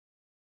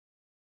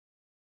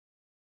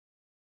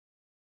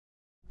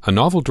A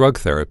novel drug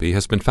therapy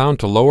has been found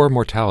to lower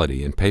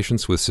mortality in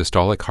patients with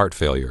systolic heart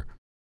failure.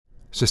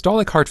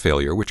 Systolic heart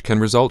failure, which can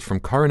result from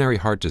coronary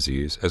heart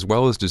disease as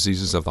well as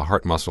diseases of the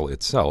heart muscle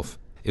itself,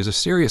 is a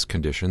serious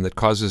condition that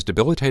causes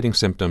debilitating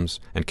symptoms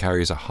and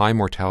carries a high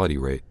mortality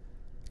rate.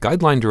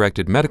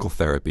 Guideline-directed medical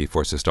therapy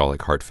for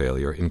systolic heart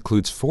failure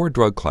includes 4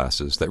 drug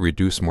classes that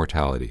reduce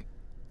mortality: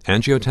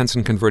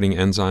 angiotensin-converting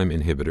enzyme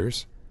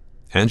inhibitors,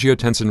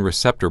 angiotensin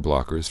receptor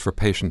blockers for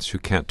patients who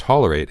can't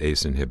tolerate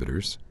ACE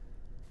inhibitors,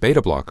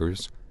 beta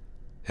blockers,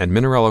 and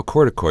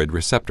mineralocorticoid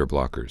receptor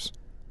blockers.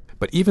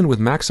 But even with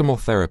maximal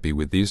therapy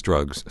with these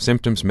drugs,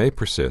 symptoms may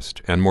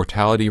persist and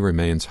mortality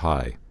remains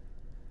high.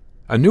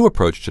 A new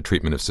approach to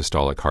treatment of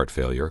systolic heart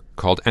failure,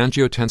 called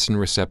angiotensin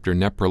receptor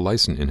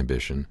neprilysin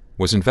inhibition,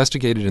 was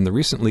investigated in the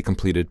recently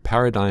completed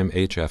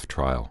Paradigm-HF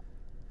trial.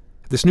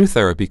 This new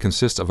therapy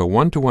consists of a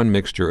 1-to-1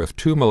 mixture of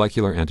 2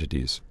 molecular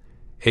entities,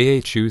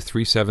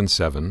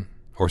 AHU-377,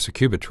 or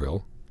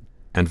sacubitril,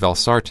 and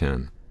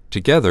valsartan,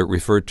 together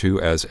referred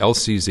to as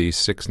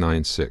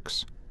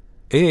LCZ696.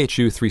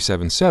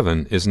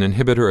 AHU-377 is an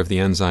inhibitor of the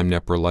enzyme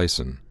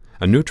neprilysin,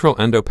 a neutral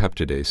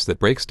endopeptidase that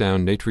breaks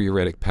down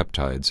natriuretic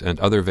peptides and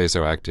other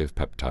vasoactive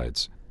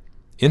peptides.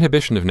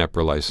 Inhibition of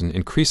neprilysin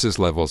increases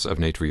levels of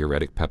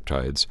natriuretic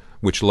peptides,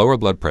 which lower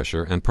blood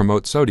pressure and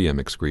promote sodium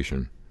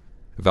excretion.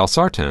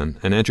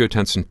 Valsartan, an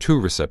angiotensin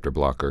II receptor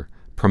blocker,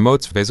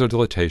 promotes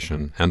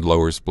vasodilatation and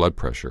lowers blood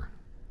pressure.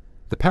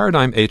 The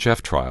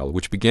Paradigm-HF trial,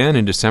 which began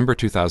in December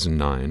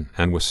 2009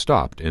 and was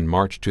stopped in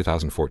March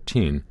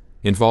 2014,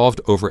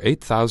 involved over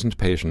 8,000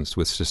 patients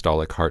with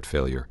systolic heart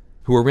failure,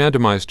 who were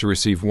randomized to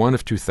receive one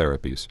of 2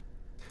 therapies.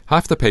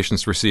 Half the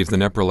patients received the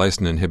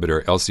neprilysin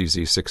inhibitor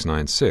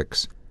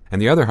LCZ696,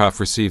 and the other half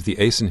received the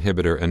ACE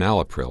inhibitor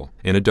enalapril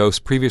in a dose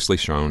previously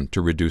shown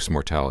to reduce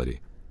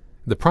mortality.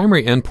 The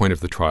primary endpoint of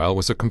the trial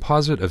was a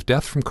composite of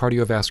death from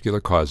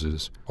cardiovascular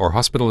causes or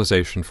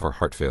hospitalization for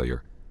heart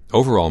failure.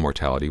 Overall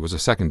mortality was a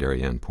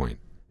secondary endpoint.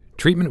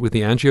 Treatment with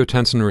the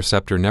angiotensin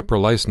receptor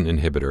neprilysin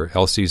inhibitor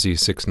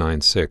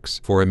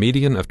LCZ696 for a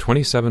median of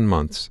 27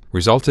 months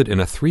resulted in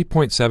a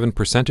 3.7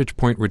 percentage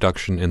point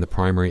reduction in the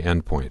primary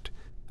endpoint,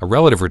 a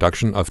relative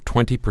reduction of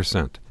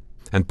 20%,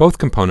 and both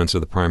components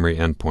of the primary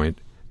endpoint,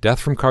 death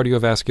from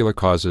cardiovascular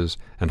causes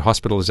and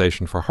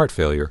hospitalization for heart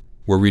failure,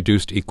 were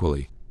reduced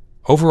equally.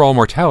 Overall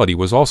mortality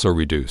was also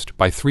reduced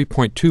by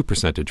 3.2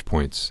 percentage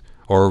points,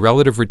 or a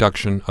relative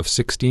reduction of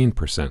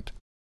 16%.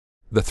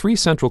 The 3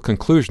 central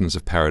conclusions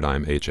of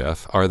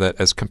Paradigm-HF are that,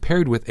 as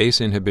compared with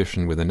ACE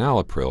inhibition with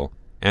enalapril,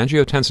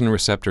 angiotensin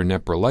receptor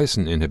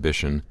neprilysin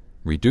inhibition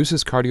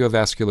reduces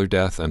cardiovascular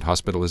death and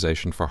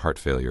hospitalization for heart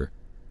failure,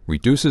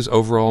 reduces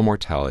overall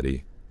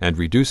mortality, and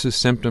reduces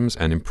symptoms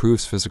and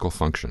improves physical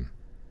function.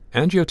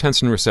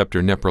 Angiotensin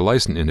receptor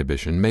neprilysin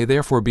inhibition may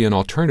therefore be an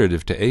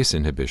alternative to ACE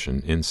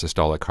inhibition in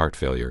systolic heart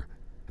failure.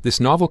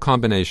 This novel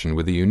combination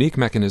with a unique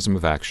mechanism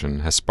of action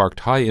has sparked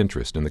high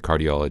interest in the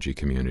cardiology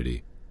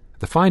community.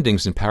 The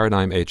findings in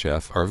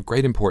Paradigm-HF are of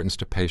great importance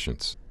to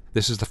patients.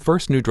 This is the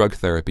first new drug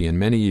therapy in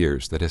many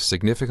years that has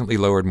significantly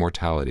lowered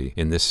mortality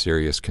in this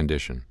serious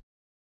condition.